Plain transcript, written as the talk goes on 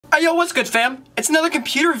Hey yo, what's good fam? It's another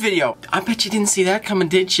computer video. I bet you didn't see that coming,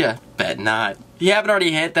 did ya? Bet not. If you haven't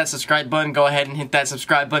already hit that subscribe button, go ahead and hit that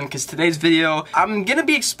subscribe button because today's video, I'm gonna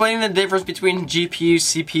be explaining the difference between GPU,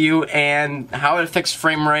 CPU, and how it affects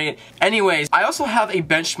frame rate. Anyways, I also have a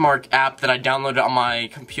benchmark app that I downloaded on my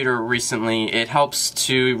computer recently. It helps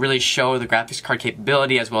to really show the graphics card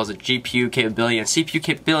capability as well as the GPU capability and CPU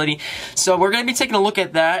capability. So we're gonna be taking a look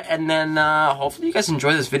at that, and then hopefully you guys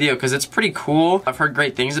enjoy this video because it's pretty cool. I've heard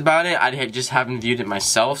great things about it. I just haven't viewed it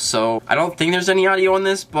myself, so I don't think there's any audio on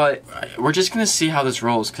this, but we're just gonna see how this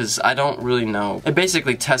rolls because I don't really know. It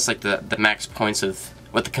basically tests like the max points of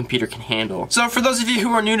what the computer can handle. So for those of you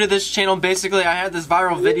who are new to this channel, basically I had this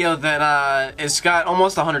viral video that it's got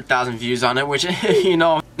almost 100,000 views on it, which, you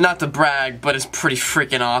know, not to brag, but it's pretty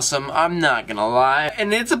freaking awesome. I'm not gonna lie.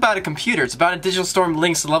 And it's about a computer. It's about a Digital Storm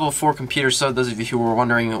Lynx level 4 computer. So those of you who were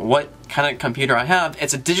wondering what kind of computer I have,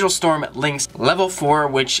 it's a Digital Storm Lynx level 4,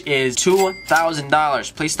 which is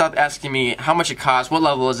 $2,000. Please stop asking me how much it costs, what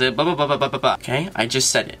level is it, blah blah blah blah blah blah blah. Okay, I just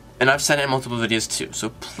said it. And I've said it in multiple videos too, so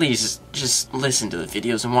please just listen to the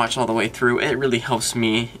videos and watch all the way through. It really helps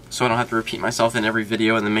me, so I don't have to repeat myself in every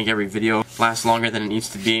video and then make every video last longer than it needs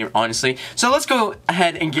to be, honestly. So let's go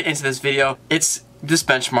ahead and get into this video. It's this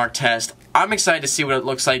benchmark test. I'm excited to see what it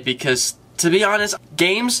looks like because, to be honest,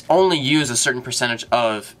 games only use a certain percentage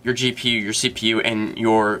of your GPU, your CPU, and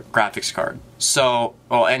your graphics card. So,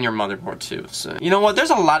 well, and your motherboard too. So, you know what?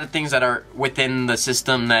 There's a lot of things that are within the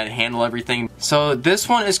system that handle everything. So this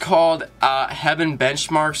one is called Heaven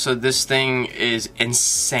Benchmark. So this thing is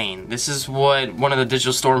insane. This is what one of the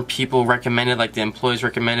Digital Storm people recommended, like the employees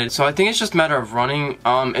recommended. So I think it's just a matter of running.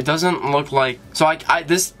 It doesn't look like, so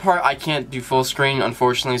this part I can't do full screen,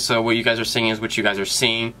 unfortunately. So what you guys are seeing is what you guys are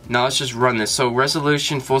seeing. Now let's just run this. So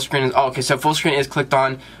resolution, full screen is, oh, okay, so full screen is clicked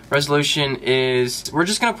on. Resolution is, we're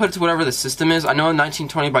just gonna put it to whatever the system is. I know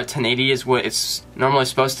 1920 by 1080 is what it's normally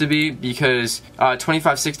supposed to be because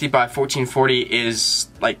 2560 by 1440 is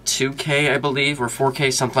like 2K, I believe, or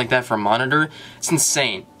 4K, something like that for a monitor. It's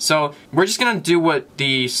insane. So we're just gonna do what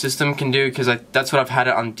the system can do because that's what I've had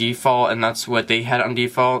it on default, and that's what they had on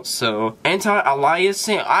default. So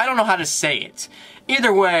anti-aliasing, I don't know how to say it.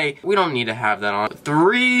 Either way, we don't need to have that on.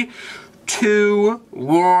 3, 2,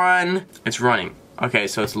 1, it's running. Okay,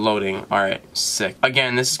 so it's loading. Alright, sick.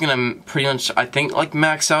 Again, this is gonna pretty much, I think, like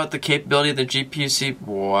max out the capability of the GPU.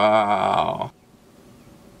 Wow.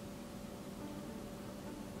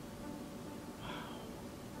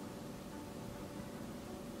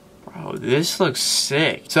 Bro, this looks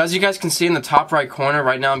sick. So as you guys can see in the top right corner,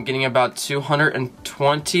 right now I'm getting about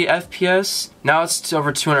 220 FPS. Now it's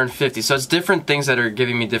over 250, so it's different things that are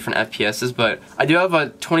giving me different FPSs, but I do have a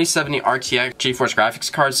 2070 RTX GeForce graphics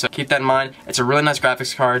card, so keep that in mind. It's a really nice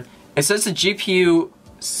graphics card. It says the GPU,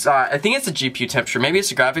 I think it's the GPU temperature, maybe it's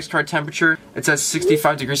the graphics card temperature. It says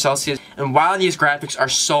 65 degrees Celsius, and wow, these graphics are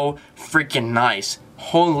so freaking nice.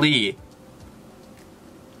 Holy.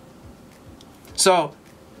 So,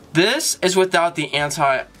 this is without the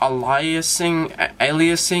anti-aliasing,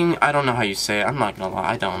 I don't know how you say it. I'm not gonna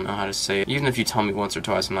lie, I don't know how to say it. Even if you tell me once or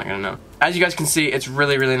twice, I'm not gonna know. As you guys can see, it's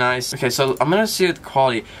really, really nice. Okay, so I'm gonna see the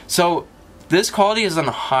quality. So, this quality is on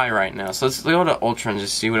the high right now. So let's go to Ultra and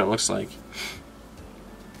just see what it looks like.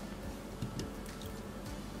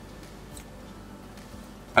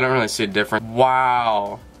 I don't really see a difference.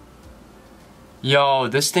 Wow. Yo,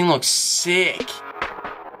 this thing looks sick.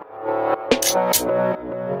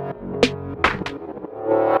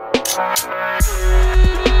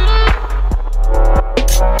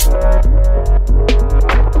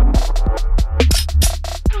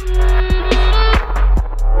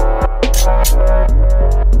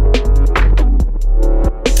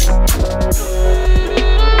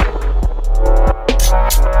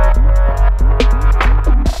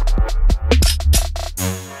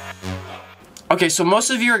 Okay, so most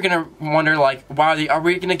of you are gonna wonder, like, wow, are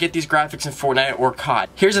we gonna get these graphics in Fortnite or COD?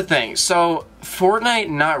 Here's the thing, so Fortnite,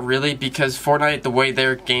 not really, because Fortnite, the way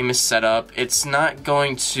their game is set up, it's not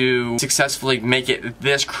going to successfully make it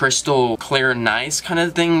this crystal clear, nice kind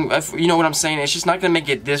of thing. If, you know what I'm saying? It's just not gonna make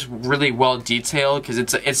it this really well detailed because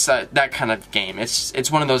it's that kind of game.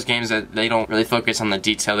 It's one of those games that they don't really focus on the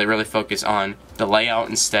detail. They really focus on the layout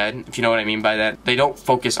instead. If you know what I mean by that, they don't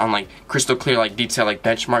focus on like crystal clear like detail like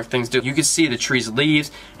benchmark things do. You can see the trees,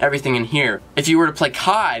 leaves, everything in here. If you were to play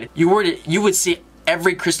COD, you would see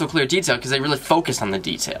every crystal clear detail because they really focus on the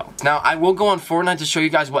detail. Now, I will go on Fortnite to show you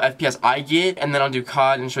guys what FPS I get, and then I'll do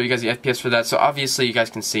COD and show you guys the FPS for that, so obviously you guys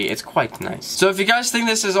can see it's quite nice. So if you guys think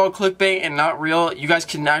this is all clickbait and not real, you guys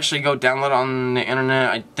can actually go download on the internet.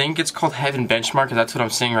 I think it's called Heaven Benchmark, because that's what I'm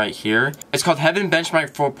seeing right here. It's called Heaven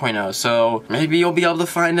Benchmark 4.0, so maybe you'll be able to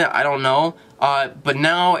find it, I don't know. But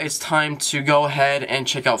now it's time to go ahead and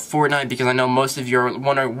check out Fortnite, because I know most of you are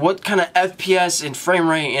wondering what kind of FPS and frame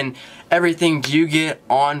rate and everything do you get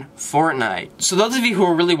on Fortnite. So those of you who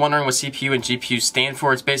are really wondering what CPU and GPU stand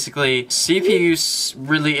for, it's basically CPU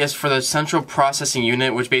really is for the central processing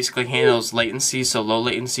unit, which basically handles latency, so low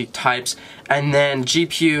latency types, and then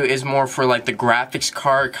GPU is more for like the graphics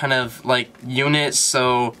card kind of like unit,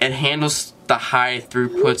 so it handles the high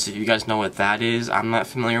throughputs, if you guys know what that is. I'm not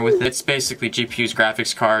familiar with it. It's basically GPU's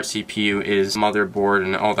graphics card, CPU is motherboard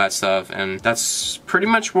and all that stuff, and that's pretty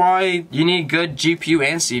much why you need good GPU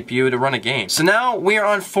and CPU to run a game. So now we are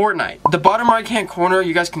on Fortnite. The bottom right hand corner,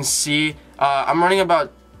 you guys can see I'm running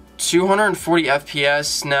about 240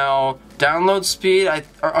 FPS now. Download speed,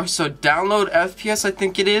 so download FPS I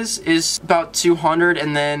think it is about 200,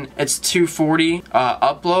 and then it's 240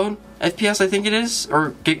 upload FPS I think it is,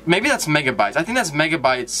 or maybe that's megabytes. I think that's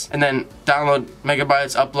megabytes, and then download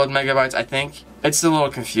megabytes, upload megabytes, I think. It's a little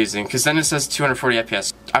confusing, because then it says 240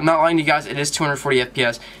 FPS. I'm not lying to you guys, it is 240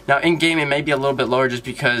 FPS. Now in game it may be a little bit lower just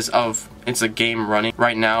because of it's a game running.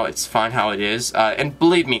 Right now it's fine how it is. And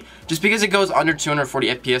believe me, just because it goes under 240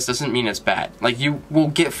 FPS doesn't mean it's bad. Like, you will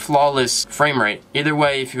get flawless frame rate. Either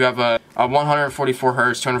way, if you have a 144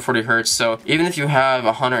 Hz, 240 Hz, so even if you have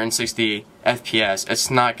 160 FPS, it's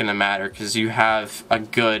not gonna matter because you have a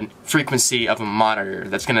good frequency of a monitor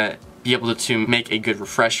that's gonna be able to make a good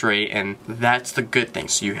refresh rate, and that's the good thing.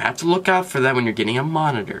 So you have to look out for that when you're getting a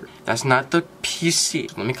monitor. That's not the PC.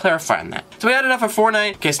 Let me clarify on that. So we had enough of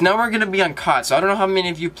Fortnite. Okay, so now we're gonna be on COD. So I don't know how many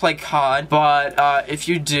of you play COD, but if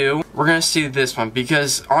you do, we're gonna see this one,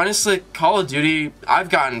 because honestly, Call of Duty, I've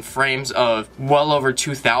gotten frames of well over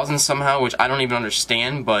 2,000 somehow, which I don't even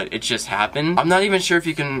understand, but it just happened. I'm not even sure if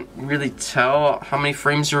you can really tell how many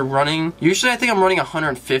frames you're running. Usually I think I'm running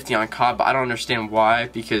 150 on COD, but I don't understand why,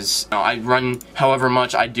 because I run however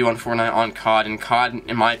much I do on Fortnite on COD, and COD,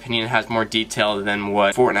 in my opinion, has more detail than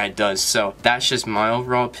what Fortnite does, so that's just my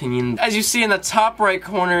overall opinion. As you see in the top right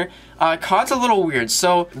corner, COD's a little weird,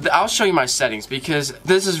 so I'll show you my settings, because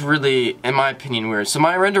this is really, in my opinion, weird. So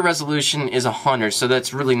my render resolution is 100, so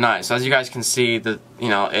that's really nice. So as you guys can see,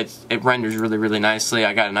 it renders really nicely.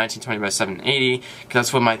 I got a 1920 by 780, because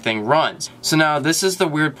that's what my thing runs. So now this is the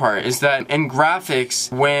weird part, is that in graphics,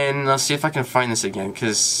 let's see if I can find this again,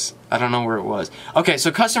 because I don't know where it was. Okay,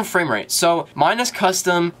 so custom frame rate. So mine is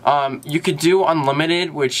custom. You could do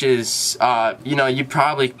unlimited, which is, you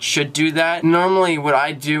probably should do that. Normally what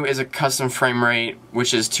I do is a custom frame rate,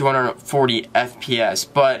 which is 240 FPS.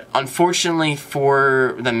 But unfortunately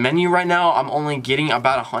for the menu right now, I'm only getting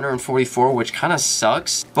about 144, which kind of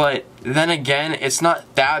sucks. But then again, it's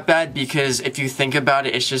not that bad, because if you think about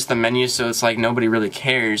it, it's just the menu, so it's like nobody really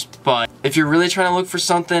cares. But if you're really trying to look for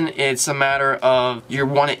something, it's a matter of you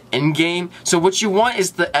want it in-game. So what you want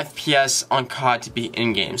is the FPS on COD to be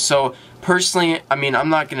in-game. So personally, I mean, I'm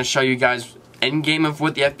not going to show you guys in-game of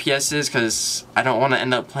what the FPS is, because I don't want to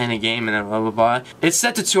end up playing a game and then blah blah blah. It's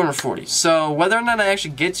set to 240, so whether or not I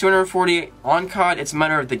actually get 240 on COD, it's a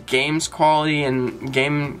matter of the game's quality, and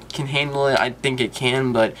game can handle it. I think it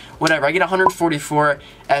can, but whatever. I get 144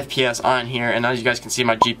 FPS on here, and as you guys can see,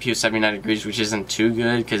 my GPU is 79 degrees, which isn't too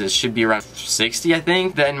good, because it should be around 60, I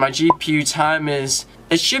think. Then my GPU time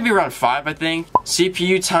it should be around 5, I think.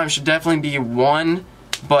 CPU time should definitely be 1,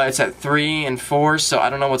 but it's at 3 and 4, so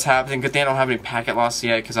I don't know what's happening. Good thing I don't have any packet loss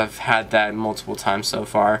yet, because I've had that multiple times so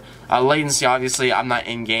far. Latency, obviously, I'm not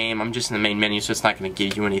in-game. I'm just in the main menu, so it's not going to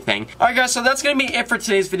give you anything. Alright guys, so that's going to be it for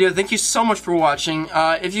today's video. Thank you so much for watching.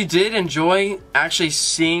 If you did enjoy actually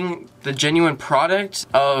seeing the genuine product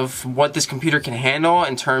of what this computer can handle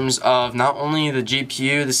in terms of not only the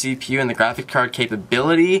GPU, the CPU, and the graphic card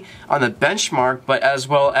capability on the benchmark, but as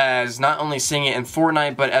well as not only seeing it in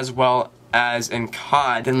Fortnite, but as well as in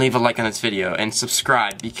COD, then leave a like on this video and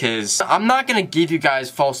subscribe, because I'm not gonna give you guys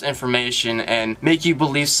false information and make you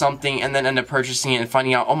believe something and then end up purchasing it and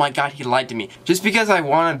finding out, oh my god, he lied to me. Just because I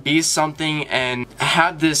want to be something and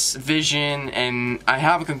have this vision and I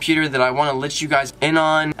have a computer that I want to let you guys in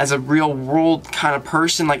on as a real world kind of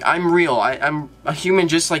person, like I'm real, I'm a human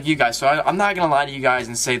just like you guys, so I'm not gonna lie to you guys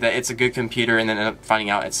and say that it's a good computer and then end up finding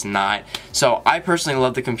out it's not. So I personally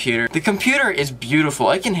love the computer. The computer is beautiful.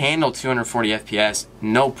 It can handle 240 FPS,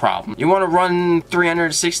 no problem. You want to run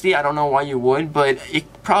 360? I don't know why you would, but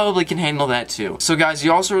probably can handle that too. So guys,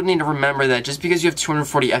 you also need to remember that just because you have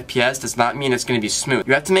 240 FPS does not mean it's going to be smooth.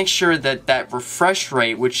 You have to make sure that that refresh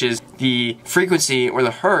rate, which is the frequency or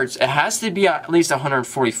the hertz, it has to be at least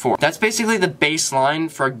 144. That's basically the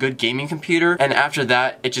baseline for a good gaming computer, and after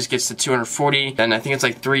that it just gets to 240, and I think it's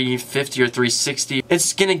like 350 or 360.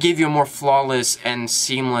 It's going to give you a more flawless and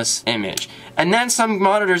seamless image. And then some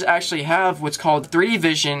monitors actually have what's called 3D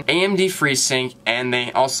Vision, AMD FreeSync, and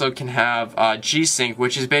they also can have G-Sync,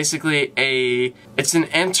 which is basically it's an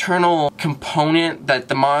internal component that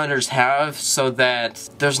the monitors have so that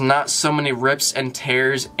there's not so many rips and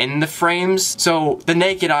tears in the frames. So the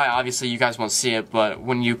naked eye, obviously you guys won't see it, but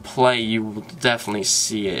when you play you will definitely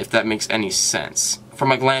see it, if that makes any sense.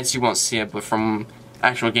 From a glance you won't see it, but from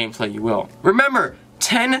actual gameplay you will. Remember,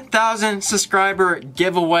 10,000 subscriber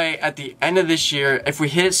giveaway at the end of this year. If we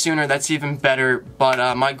hit it sooner, that's even better,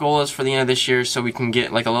 but my goal is for the end of this year so we can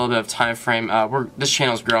get like a little bit of time frame. This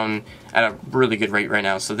channel's grown at a really good rate right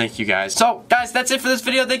now, so thank you guys. So guys, that's it for this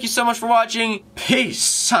video. Thank you so much for watching.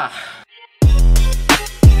 Peace.